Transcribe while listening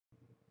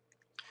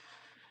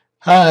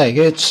Hi,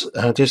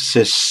 this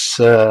is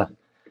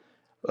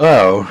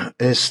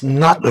it's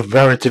not a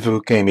very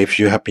difficult game if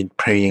you have been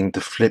playing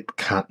the flip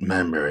card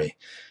memory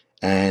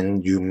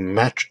and you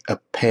match a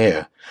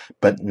pair,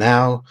 but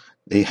now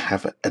they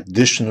have an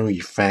additional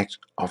effect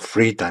of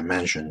three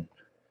dimension.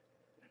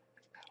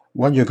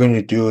 What you're going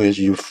to do is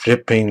you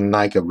flipping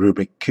like a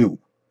Rubik cube.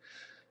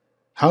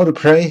 How to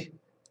play?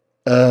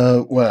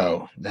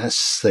 Let's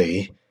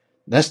see.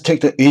 Let's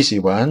take the easy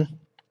one.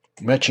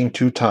 Matching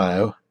two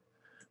tile.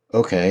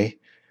 Okay.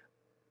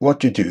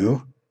 What you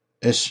do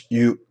is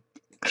you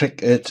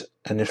click it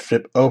and it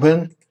flip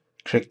open.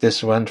 Click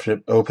this one,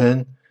 flip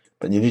open.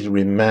 But you need to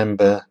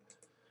remember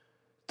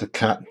the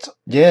card.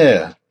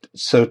 Yeah,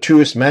 so two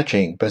is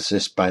matching, but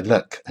it's by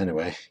luck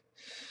anyway.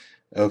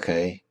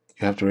 Okay,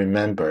 you have to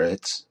remember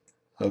it.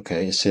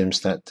 Okay, it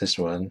seems that this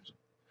one,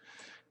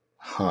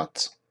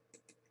 heart.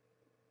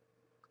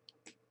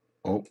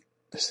 Oh,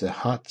 is the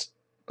heart?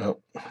 Oh,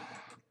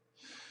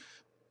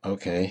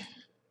 okay.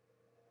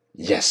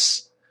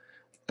 Yes.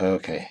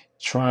 Okay,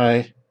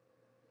 try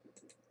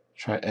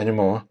any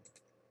more.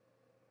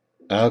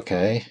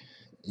 Okay,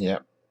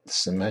 yep,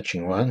 it's the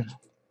matching one.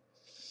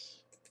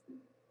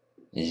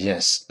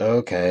 Yes,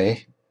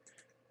 okay.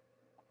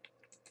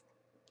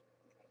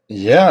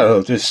 Yeah,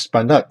 oh, this is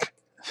by luck.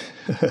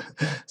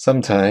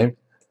 Sometime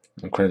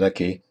I'm quite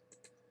lucky.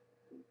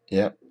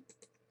 Yep.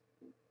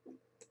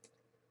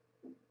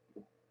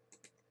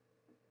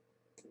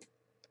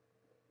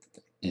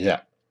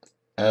 Yeah.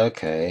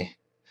 Okay.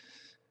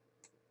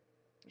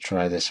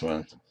 Try this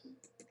one.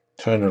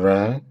 Turn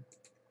around.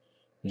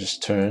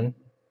 Just turn.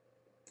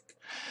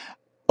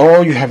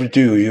 All you have to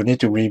do, you need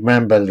to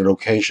remember the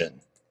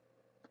location.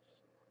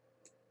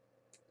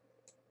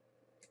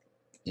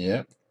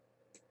 Yep.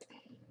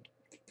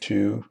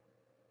 Two.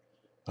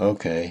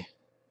 Okay.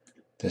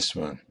 This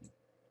one.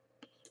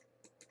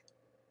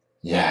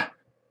 Yeah.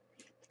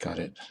 Got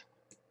it.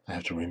 I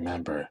have to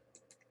remember.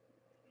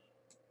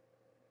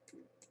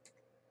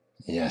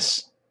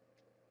 Yes.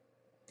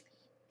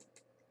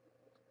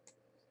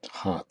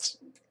 Heart.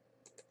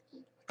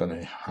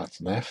 Gonna heart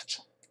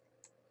left.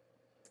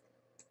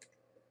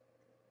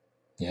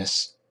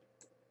 Yes.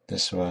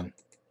 This one.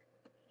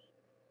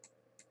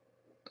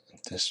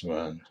 This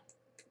one.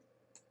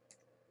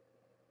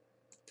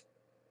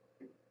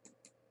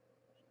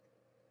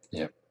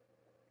 Yep.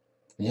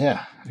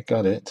 Yeah, I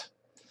got it.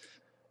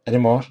 Any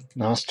more?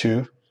 Last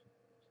two.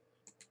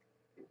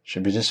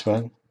 Should be this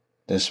one.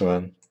 This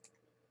one.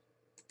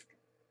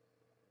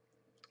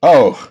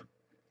 Oh!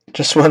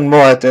 Just one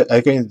more.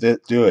 I'm going to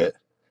do it.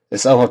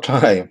 It's out of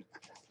time.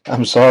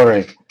 I'm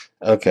sorry.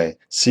 Okay.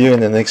 See you in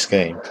the next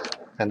game.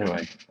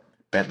 Anyway,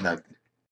 bad luck.